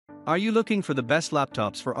Are you looking for the best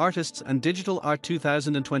laptops for artists and digital art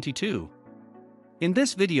 2022? In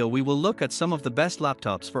this video we will look at some of the best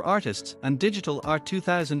laptops for artists and digital art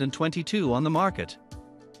 2022 on the market.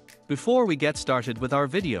 Before we get started with our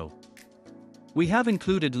video, we have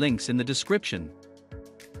included links in the description,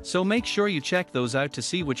 so make sure you check those out to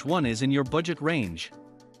see which one is in your budget range.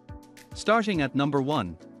 Starting at number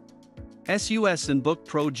 1. ASUS Zenbook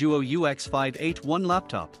Pro Duo UX581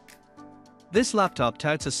 Laptop. This laptop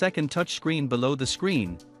touts a second touchscreen below the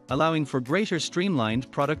screen, allowing for greater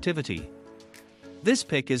streamlined productivity. This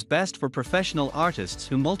pick is best for professional artists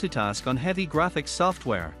who multitask on heavy graphics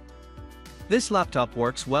software. This laptop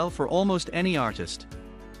works well for almost any artist.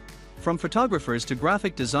 From photographers to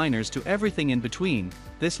graphic designers to everything in between,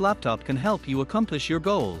 this laptop can help you accomplish your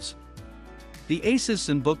goals. The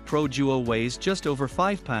ASUS Zenbook Pro Duo weighs just over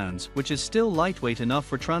 5 pounds, which is still lightweight enough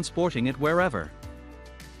for transporting it wherever.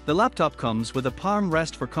 The laptop comes with a palm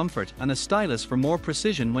rest for comfort and a stylus for more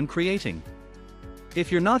precision when creating.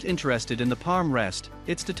 If you're not interested in the palm rest,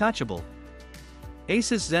 it's detachable.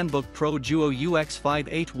 ASUS Zenbook Pro Duo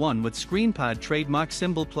UX581 with ScreenPad trademark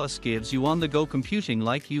symbol plus gives you on-the-go computing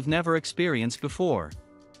like you've never experienced before.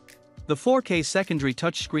 The 4K secondary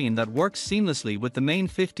touchscreen that works seamlessly with the main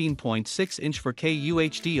 15.6-inch 4K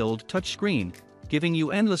UHD OLED touchscreen, giving you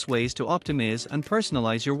endless ways to optimize and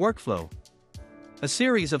personalize your workflow. A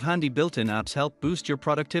series of handy built-in apps help boost your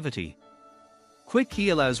productivity. Quick Key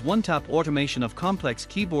allows one-tap automation of complex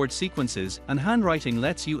keyboard sequences, and handwriting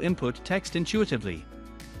lets you input text intuitively.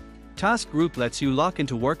 Task Group lets you lock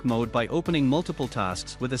into work mode by opening multiple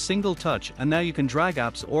tasks with a single touch, and now you can drag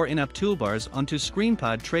apps or in-app toolbars onto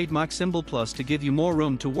ScreenPad trademark symbol plus to give you more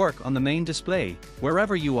room to work on the main display,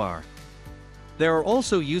 wherever you are. There are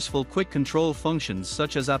also useful quick control functions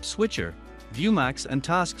such as App Switcher, ViewMax and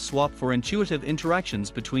Task Swap for intuitive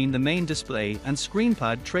interactions between the main display and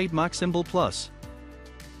ScreenPad trademark symbol plus.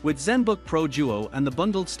 With Zenbook Pro Duo and the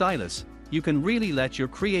bundled stylus, you can really let your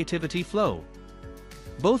creativity flow.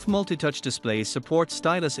 Both multi-touch displays support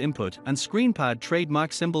stylus input, and ScreenPad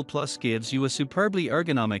trademark symbol plus gives you a superbly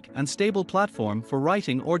ergonomic and stable platform for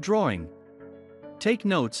writing or drawing. Take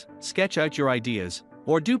notes, sketch out your ideas,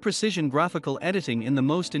 or do precision graphical editing in the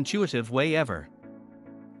most intuitive way ever.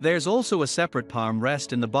 There's also a separate palm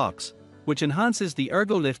rest in the box, which enhances the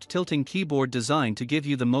ErgoLift tilting keyboard design to give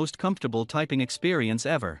you the most comfortable typing experience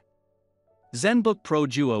ever. Zenbook Pro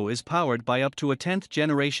Duo is powered by up to a 10th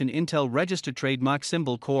generation Intel registered trademark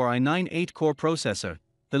symbol Core i9 8-core processor,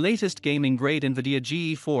 the latest gaming-grade NVIDIA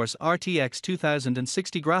GeForce RTX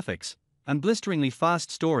 2060 graphics, and blisteringly fast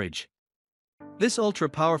storage. This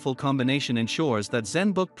ultra-powerful combination ensures that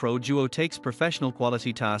Zenbook Pro Duo takes professional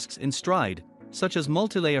quality tasks in stride, such as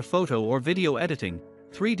multi-layer photo or video editing,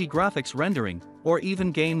 3D graphics rendering, or even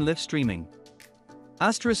game live streaming.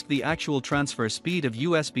 The actual transfer speed of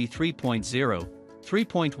USB 3.0,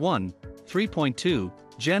 3.1, 3.2,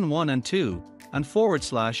 Gen 1 and 2, and /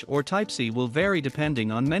 or Type-C will vary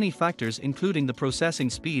depending on many factors including the processing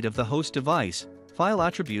speed of the host device, file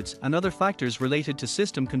attributes and other factors related to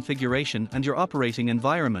system configuration and your operating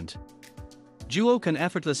environment. Duo can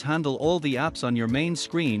effortlessly handle all the apps on your main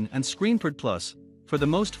screen and ScreenPad Plus, for the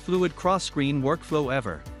most fluid cross-screen workflow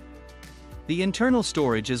ever. The internal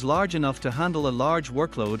storage is large enough to handle a large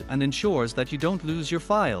workload and ensures that you don't lose your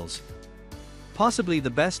files. Possibly the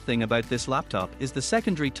best thing about this laptop is the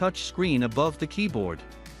secondary touch screen above the keyboard.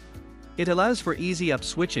 It allows for easy app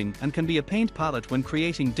switching and can be a paint palette when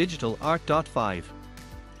creating digital art. 5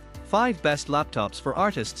 best laptops for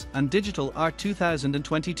artists and digital art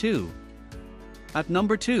 2022. At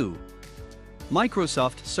number 2.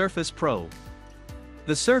 Microsoft Surface Pro.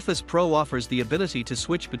 The Surface Pro offers the ability to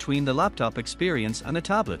switch between the laptop experience and a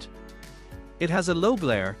tablet. It has a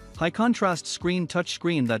low-glare, high-contrast screen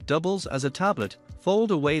touchscreen that doubles as a tablet.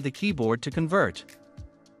 Fold away the keyboard to convert.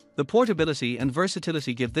 The portability and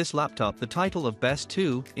versatility give this laptop the title of Best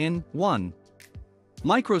 2 in 1.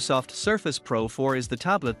 Microsoft Surface Pro 4 is the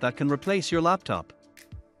tablet that can replace your laptop.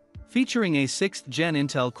 Featuring a 6th Gen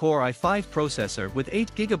Intel Core i5 processor with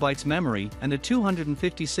 8GB memory and a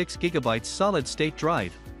 256GB solid-state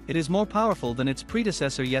drive, it is more powerful than its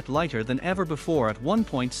predecessor yet lighter than ever before at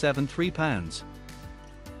 1.73 pounds.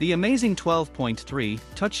 The amazing 12.3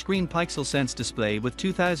 touchscreen PixelSense display with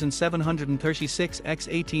 2736 x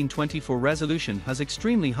 1824 resolution has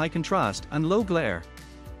extremely high contrast and low glare.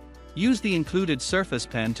 Use the included Surface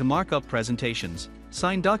Pen to mark up presentations,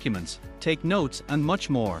 sign documents, take notes and much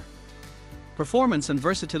more. Performance and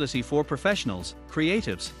versatility for professionals,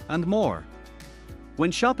 creatives, and more.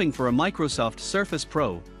 When shopping for a Microsoft Surface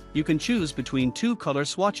Pro, you can choose between 2 color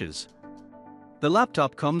swatches. The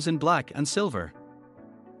laptop comes in black and silver.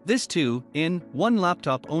 This 2-in-1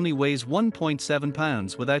 laptop only weighs 1.7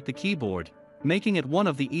 pounds without the keyboard, making it one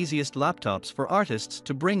of the easiest laptops for artists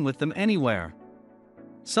to bring with them anywhere.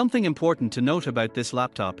 Something important to note about this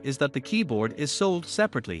laptop is that the keyboard is sold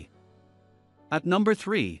separately. At number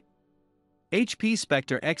 3. HP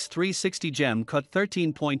Spectre X360 GEM Cut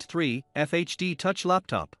 13.3 FHD Touch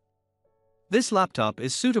Laptop. This laptop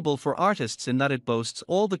is suitable for artists in that it boasts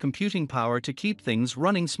all the computing power to keep things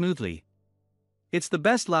running smoothly. It's the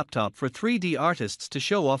best laptop for 3D artists to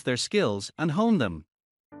show off their skills and hone them.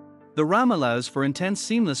 The RAM allows for intense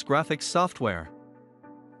seamless graphics software.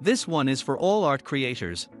 This one is for all art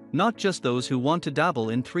creators, not just those who want to dabble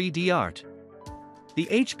in 3D art. The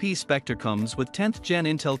HP Spectre comes with 10th Gen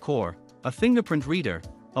Intel Core, a fingerprint reader,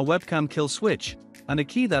 a webcam kill switch, and a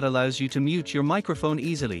key that allows you to mute your microphone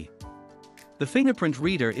easily. The fingerprint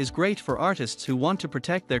reader is great for artists who want to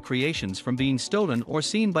protect their creations from being stolen or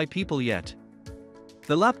seen by people yet.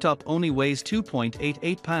 The laptop only weighs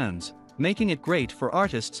 2.88 pounds, making it great for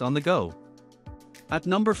artists on the go. At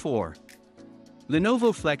number 4.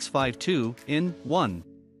 Lenovo Flex 5 2-in-1.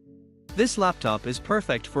 This laptop is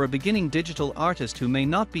perfect for a beginning digital artist who may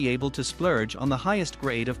not be able to splurge on the highest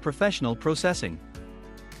grade of professional processing.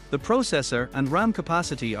 The processor and RAM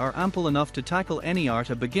capacity are ample enough to tackle any art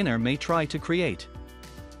a beginner may try to create.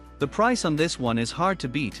 The price on this one is hard to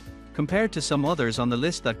beat, compared to some others on the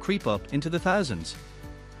list that creep up into the thousands.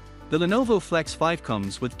 The Lenovo Flex 5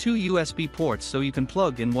 comes with 2 USB ports so you can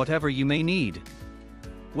plug in whatever you may need.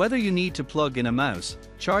 Whether you need to plug in a mouse,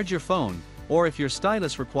 charge your phone, or if your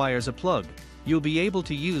stylus requires a plug, you'll be able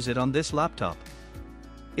to use it on this laptop.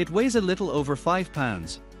 It weighs a little over 5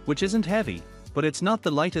 pounds, which isn't heavy, but it's not the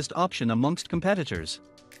lightest option amongst competitors.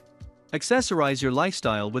 Accessorize your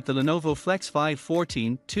lifestyle with the Lenovo Flex 5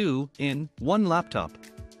 14 2-in-1 laptop.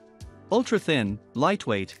 Ultra thin,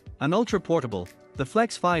 lightweight, and ultra portable, the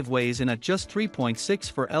Flex 5 weighs in at just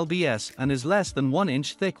 3.64 lbs and is less than 1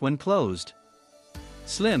 inch thick when closed.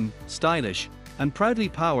 Slim, stylish, and proudly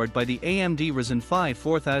powered by the AMD Ryzen 5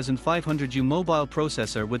 4500U mobile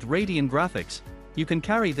processor with Radeon graphics, you can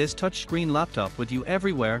carry this touchscreen laptop with you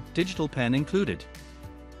everywhere, digital pen included.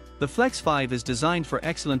 The Flex 5 is designed for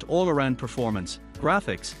excellent all-around performance,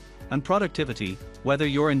 graphics, and productivity, whether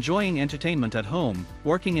you're enjoying entertainment at home,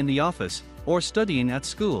 working in the office, or studying at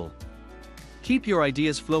school. Keep your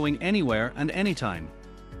ideas flowing anywhere and anytime.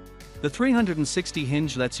 The 360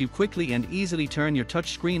 hinge lets you quickly and easily turn your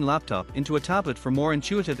touchscreen laptop into a tablet for more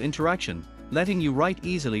intuitive interaction, letting you write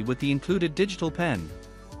easily with the included digital pen.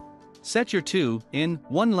 Set your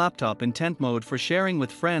 2-in-1 laptop in tent mode for sharing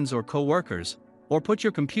with friends or co-workers, or put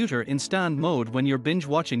your computer in stand mode when you're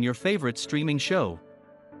binge-watching your favorite streaming show.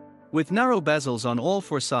 With narrow bezels on all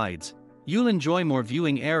 4 sides, you'll enjoy more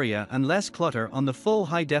viewing area and less clutter on the full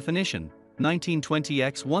high-definition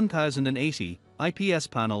 1920x1080 IPS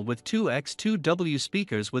panel with 2x2W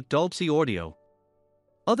speakers with Dolby audio.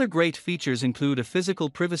 Other great features include a physical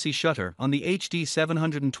privacy shutter on the HD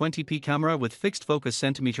 720p camera with fixed focus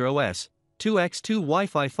cm/OS, 2x2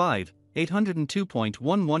 Wi-Fi 5,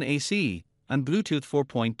 802.11 AC, and Bluetooth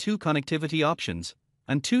 4.2 connectivity options,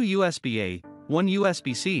 and 2 USB-A, 1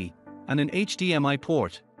 USB-C, and an HDMI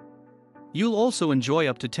port. You'll also enjoy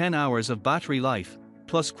up to 10 hours of battery life,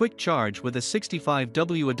 plus quick charge with a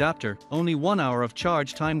 65W adapter. Only 1 hour of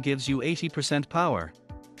charge time gives you 80% power.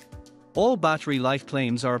 All battery life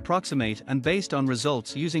claims are approximate and based on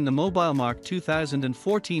results using the MobileMark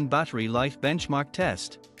 2014 battery life benchmark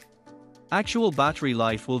test. Actual battery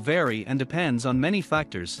life will vary and depends on many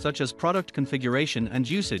factors such as product configuration and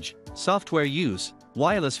usage, software use,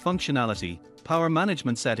 wireless functionality, power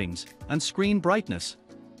management settings, and screen brightness.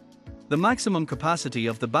 The maximum capacity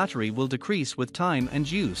of the battery will decrease with time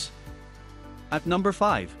and use. At number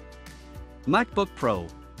 5. MacBook Pro.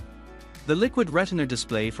 The Liquid Retina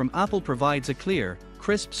display from Apple provides a clear,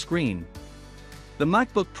 crisp screen. The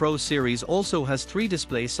MacBook Pro series also has 3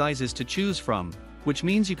 display sizes to choose from, which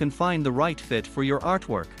means you can find the right fit for your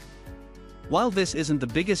artwork. While this isn't the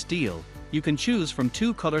biggest deal, you can choose from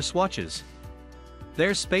 2 color swatches.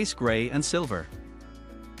 They're space gray and silver.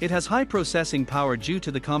 It has high processing power due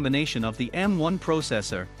to the combination of the M1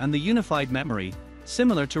 processor and the unified memory,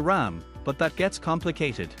 similar to RAM, but that gets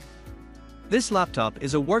complicated. This laptop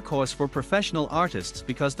is a workhorse for professional artists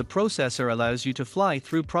because the processor allows you to fly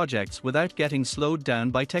through projects without getting slowed down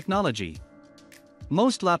by technology.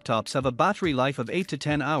 Most laptops have a battery life of 8 to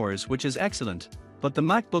 10 hours, which is excellent, but the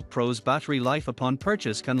MacBook Pro's battery life upon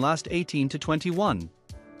purchase can last 18 to 21.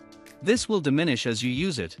 This will diminish as you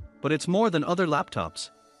use it, but it's more than other laptops.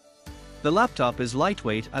 The laptop is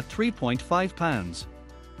lightweight at 3.5 pounds.